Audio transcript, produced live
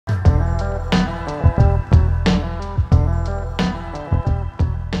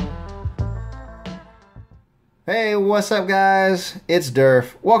Hey, what's up, guys? It's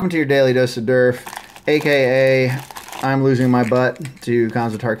Durf. Welcome to your daily dose of Durf, aka I'm losing my butt to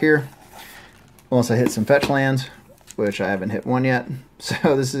Cons of Tarkir. Once I hit some fetch lands, which I haven't hit one yet.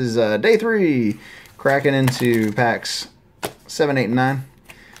 So this is day 3, cracking into packs 7, 8, and 9.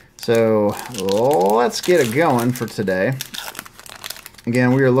 So let's get it going for today.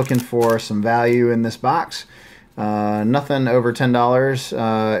 Again, we are looking for some value in this box. Nothing over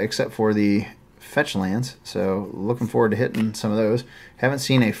 $10 except for the fetch lands, so looking forward to hitting some of those. Haven't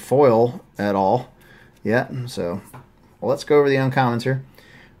seen a foil at all yet, so let's go over the uncommons here.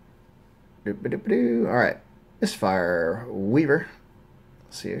 All right, Misfire Weaver.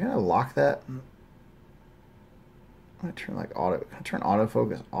 Let's see, I gotta lock that. I turn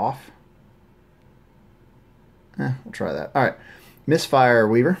autofocus off. We'll try that. All right, Misfire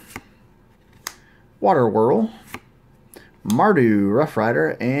Weaver, Water Whirl, Mardu Rough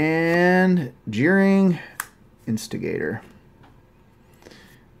Rider, and Jeering Instigator,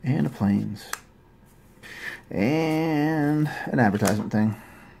 and a Plains, and an advertisement thing.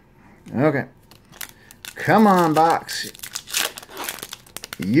 Okay, come on, box,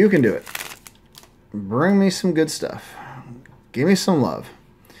 you can do it. Bring me some good stuff. Give me some love.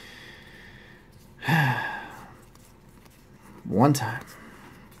 One time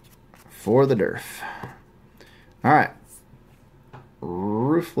for the Durf. All right.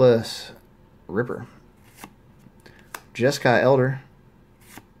 Ruthless Ripper, Jeskai Elder,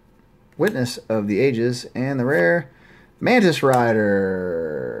 Witness of the Ages, and the rare Mantis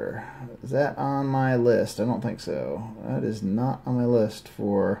Rider. Is that on my list? I don't think so. That is not on my list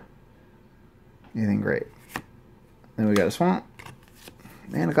for anything great. Then we got a Swamp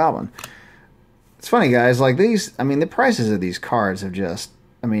and a Goblin. It's funny, guys, like these, I mean, the prices of these cards have just,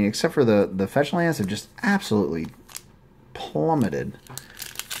 I mean, except for the fetch lands, have just absolutely plummeted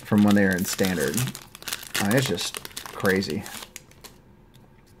from when they were in standard. I mean, it's just crazy.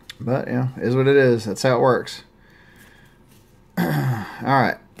 But, yeah, it is what it is. That's how it works.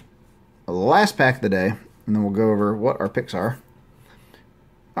 Alright. Last pack of the day, and then we'll go over what our picks are.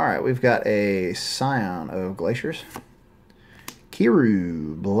 Alright, we've got a Scion of Glaciers.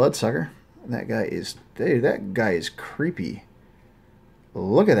 Kiru Bloodsucker. That guy is, dude, that guy is creepy.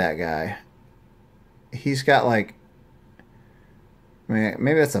 Look at that guy. He's got like, I mean,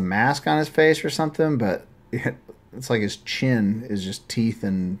 maybe that's a mask on his face or something, but it's like his chin is just teeth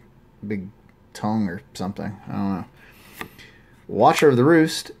and big tongue or something. I don't know. Watcher of the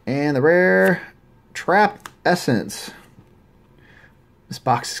Roost, and the rare Trap Essence. This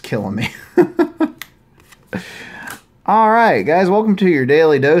box is killing me. Alright, guys, welcome to your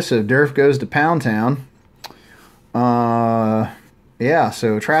daily dose of Durf Goes to Pound Town. Yeah,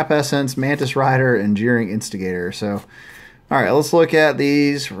 so Trap Essence, Mantis Rider, and Jeering Instigator. So, alright, let's look at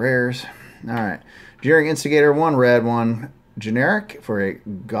these rares. Alright, Jeering Instigator, 1 red, 1 generic for a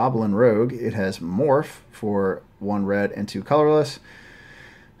Goblin Rogue. It has Morph for 1 red and 2 colorless.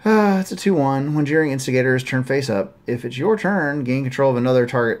 It's a 2/1. When Jeering Instigator is turned face up, if it's your turn, gain control of another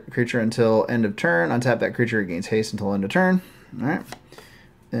target creature until end of turn. Untap that creature, it gains haste until end of turn. Alright.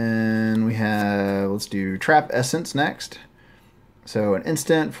 Then we have, let's do Trap Essence next. So an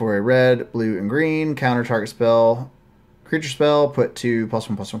instant for a red, blue, and green. Counter target spell. Creature spell. Put 2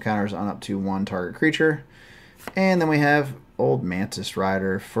 +1/+1 counters on up to 1 target creature. And then we have Old Mantis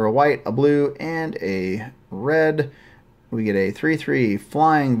Rider. For a white, a blue, and a red, we get a 3/3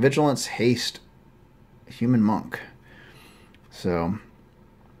 Flying Vigilance Haste Human Monk. So,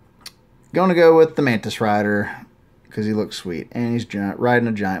 going to go with the Mantis Rider because he looks sweet. And he's riding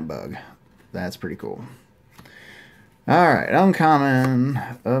a giant bug. That's pretty cool. Alright, uncommon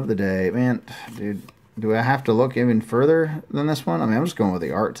of the day. Man, dude, do I have to look even further than this one? I mean, I'm just going with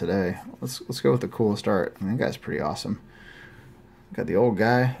the art today. Let's go with the coolest art. I mean, that guy's pretty awesome. Got the old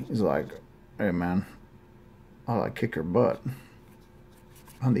guy. He's like, hey, man, I'll like kick your butt.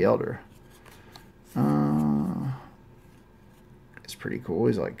 I'm the Elder. It's pretty cool.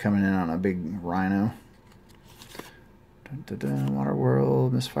 He's like coming in on a big rhino. Water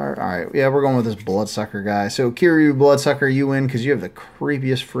World, Misfire. Alright, yeah, we're going with this Bloodsucker guy. So, Kiryu Bloodsucker, you win because you have the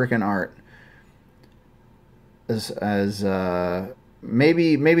creepiest freaking art.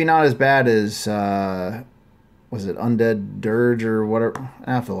 Maybe not as bad as, was it Undead Dirge or whatever?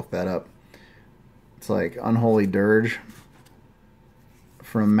 I have to look that up. It's like Unholy Dirge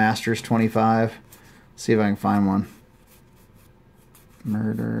from Masters 25. Let's see if I can find one.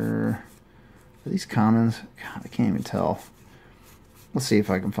 Murder. Are these commons? God, I can't even tell. Let's see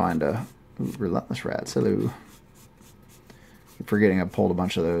if I can find a Relentless Rats. Hello. Keep forgetting I pulled a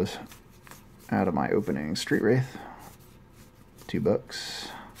bunch of those out of my opening. Street Wraith.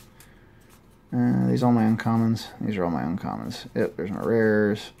 $2. These all my uncommons. These are all my uncommons. Yep, there's my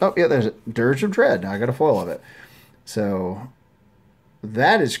rares. Oh, yeah, there's a Dirge of Dread. I got a foil of it. So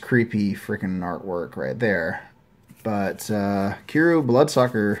that is creepy freaking artwork right there. But Kiru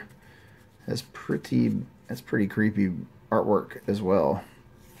Bloodsucker has that's pretty creepy artwork as well.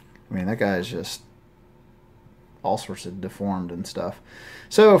 I mean, that guy is just all sorts of deformed and stuff.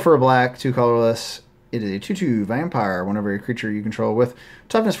 So for a black, 2 colorless, it is a 2/2 vampire. Whenever a creature you control with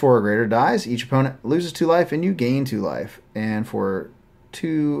toughness 4 or greater dies, each opponent loses 2 life and you gain 2 life. And for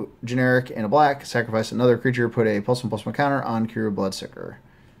 2 generic and a black, sacrifice another creature, put a +1/+1 counter on Kiru Bloodsucker.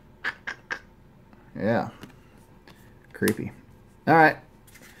 Yeah. Creepy. Alright.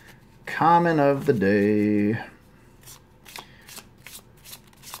 Common of the day.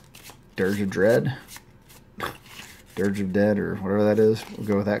 Dirge of Dread. Dirge of Dead, or whatever that is. We'll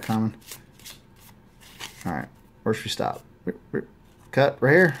go with that common. Alright. Where should we stop? Cut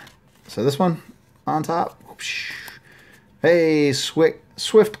right here. So this one on top. Hey,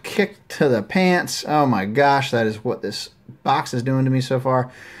 swift kick to the pants. Oh my gosh, that is what this box is doing to me so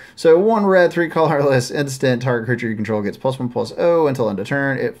far. So 1 red, 3 colorless, instant. Target creature you control gets +1/+0 until end of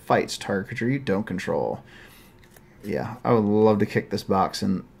turn. It fights target creature you don't control. Yeah, I would love to kick this box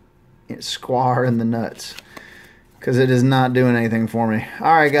and square in the nuts, because it is not doing anything for me.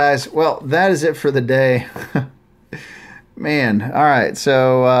 All right, guys. Well, that is it for the day. Man. All right.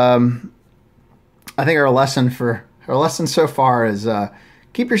 So I think our lesson so far is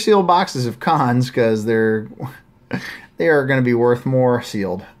keep your sealed boxes of cons, because they are going to be worth more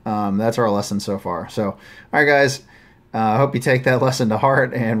sealed. That's our lesson so far. So, all right, guys. I hope you take that lesson to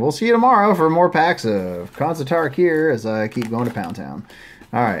heart, and we'll see you tomorrow for more packs of Cons of Tarkir as I keep going to Pound Town.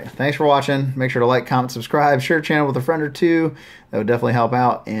 All right. Thanks for watching. Make sure to like, comment, subscribe, share the channel with a friend or two. That would definitely help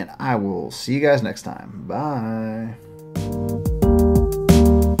out, and I will see you guys next time. Bye.